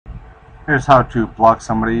Here's how to block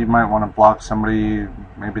somebody. You might want to block somebody,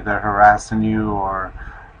 maybe they're harassing you, or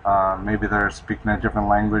maybe they're speaking a different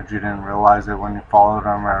language. You didn't realize it when you followed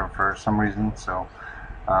them, or for some reason. So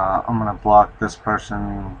I'm going to block this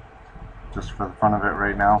person just for the fun of it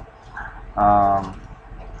right now.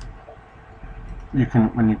 You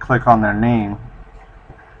can, when you click on their name,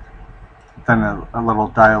 then a little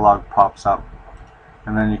dialog pops up,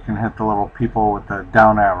 and then you can hit the little people with the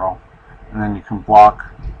down arrow, and then you can block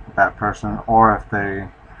that person, or if they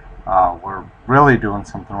were really doing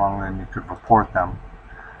something wrong, then you could report them.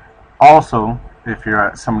 Also, if you're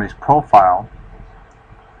at somebody's profile,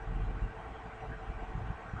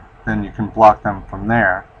 then you can block them from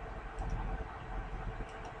there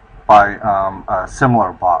by a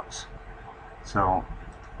similar box. So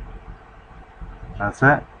that's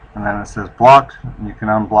it, and then it says blocked. You can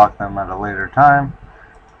unblock them at a later time,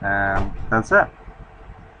 and that's it.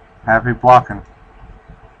 Happy blocking.